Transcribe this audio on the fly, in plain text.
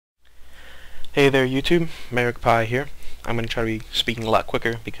Hey there YouTube, Merrick Pie here. I'm going to try to be speaking a lot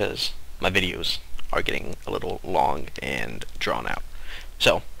quicker because my videos are getting a little long and drawn out.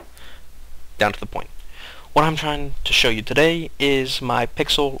 So, down to the point. What I'm trying to show you today is my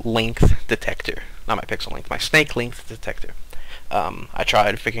pixel length detector. Not my pixel length, my snake length detector. I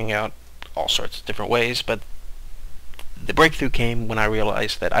tried figuring out all sorts of different ways, but the breakthrough came when I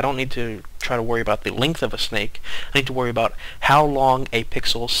realized that I don't need to try to worry about the length of a snake. I need to worry about how long a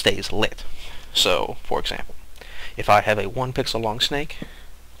pixel stays lit. So, for example, if I have a 1 pixel long snake,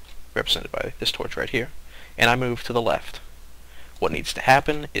 represented by this torch right here, and I move to the left, what needs to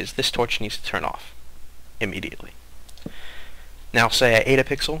happen is this torch needs to turn off immediately. Now say I ate a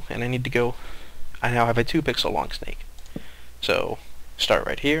pixel and I now have a 2 pixel long snake. So, start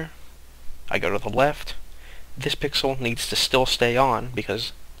right here, I go to the left, this pixel needs to still stay on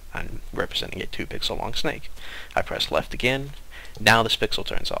because I'm representing a 2 pixel long snake. I press left again, now this pixel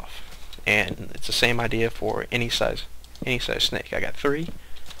turns off. And it's the same idea for any size snake. I got 3.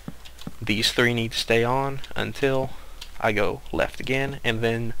 These 3 need to stay on until I go left again, and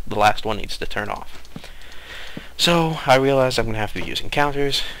then the last one needs to turn off. So I realized I'm going to have to be using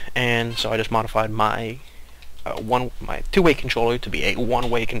counters, and so I just modified my my two-way controller to be a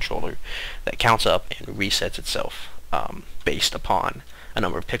one-way controller that counts up and resets itself based upon a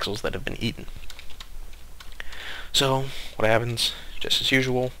number of pixels that have been eaten. So what happens, just as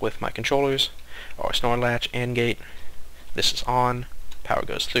usual with my controllers, RSNOR latch and gate, this is on, power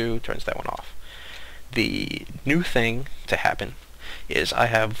goes through, turns that one off. The new thing to happen is I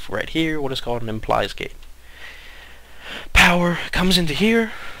have right here what is called an implies gate. Power comes into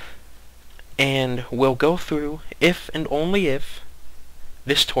here and will go through if and only if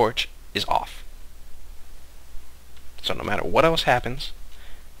this torch is off. So no matter what else happens,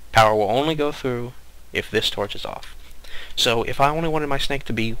 power will only go through if this torch is off. So if I only wanted my snake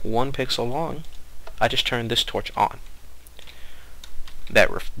to be 1 pixel long, I just turn this torch on.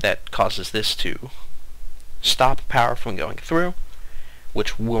 That causes this to stop power from going through,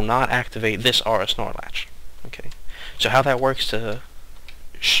 which will not activate this RSNOR latch. Okay. So how that works to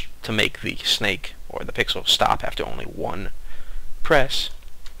make the snake or the pixel stop after only 1 press,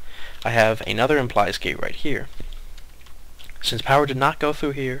 I have another implies gate right here. Since power did not go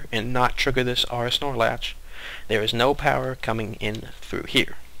through here and not trigger this RSNOR latch, there is no power coming in through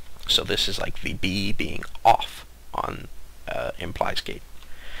here. So this is like the B being off on implies gate.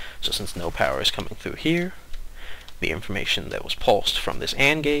 So since no power is coming through here, the information that was pulsed from this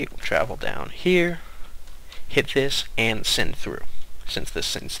AND gate will travel down here, hit this, and send through. Since this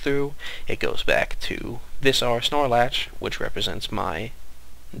sends through, it goes back to this RSNOR latch, which represents my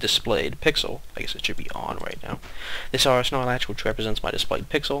displayed pixel. I guess it should be on right now. This RSNOR latch, which represents my displayed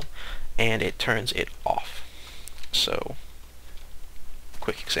pixel, and it turns it off. So,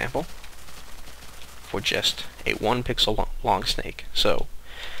 quick example for just a 1 pixel long snake. So,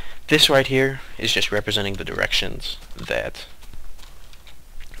 this right here is just representing the directions that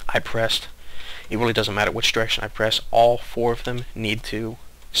I pressed. It really doesn't matter which direction I press, all 4 of them need to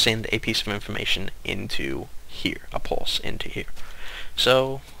send a piece of information into here, a pulse into here.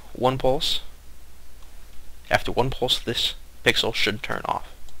 So, 1 pulse. After 1 pulse, this pixel should turn off.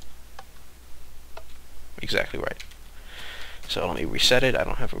 Exactly right. So let me reset it. I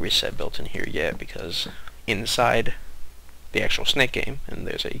don't have a reset built in here yet because inside the actual Snake game, and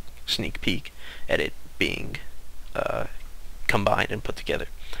there's a sneak peek at it being combined and put together.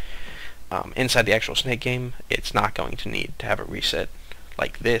 Inside the actual Snake game, it's not going to need to have a reset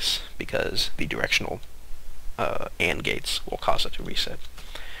like this because the directional AND gates will cause it to reset.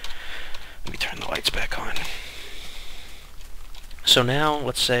 Let me turn the lights back on. So now,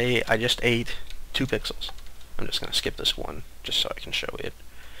 let's say I just ate 2 pixels. I'm just going to skip this one just so I can show it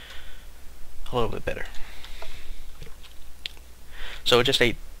a little bit better. So it just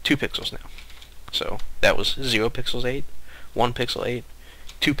ate 2 pixels now. So that was 0 pixels ate, 1 pixel ate,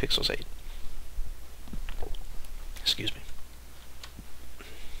 2 pixels ate. Excuse me.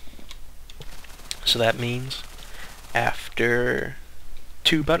 So that means after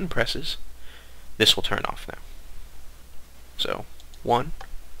 2 button presses, this will turn off now. So 1,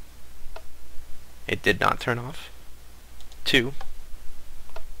 it did not turn off. 2,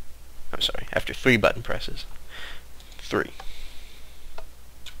 I'm sorry, after 3 button presses, 3.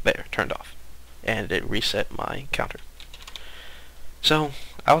 There, turned off. And it reset my counter. So,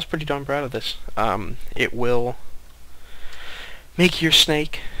 I was pretty darn proud of this. It will make your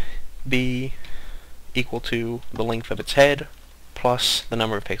snake be equal to the length of its head plus the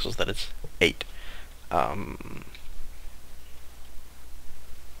number of pixels that it's ate.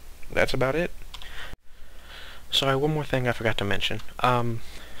 That's about it. Sorry, one more thing I forgot to mention.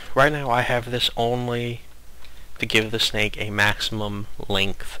 right now I have this only to give the snake a maximum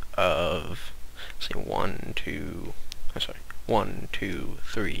length of, say, 1, 2,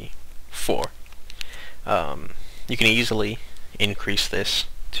 3, 4. You can easily increase this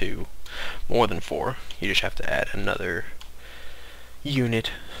to more than 4. You just have to add another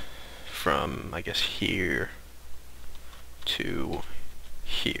unit from, I guess, here to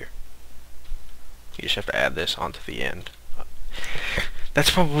here. You just have to add this onto the end.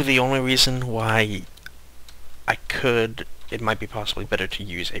 That's probably the only reason why it might be possibly better to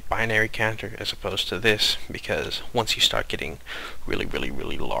use a binary counter as opposed to this, because once you start getting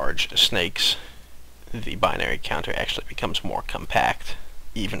really large snakes, the binary counter actually becomes more compact,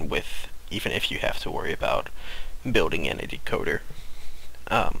 even if you have to worry about building in a decoder.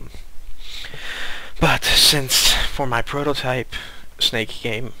 But since for my prototype snake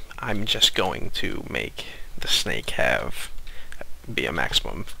game, I'm just going to make the snake be a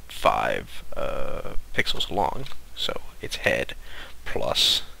maximum 5 pixels long, so its head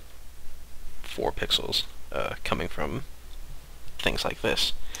plus 4 pixels coming from things like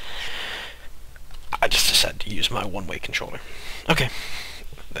this. I just decided to use my one-way controller. Okay,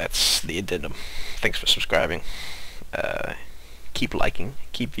 that's the addendum. Thanks for subscribing. Keep liking,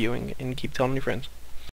 keep viewing, and keep telling your friends.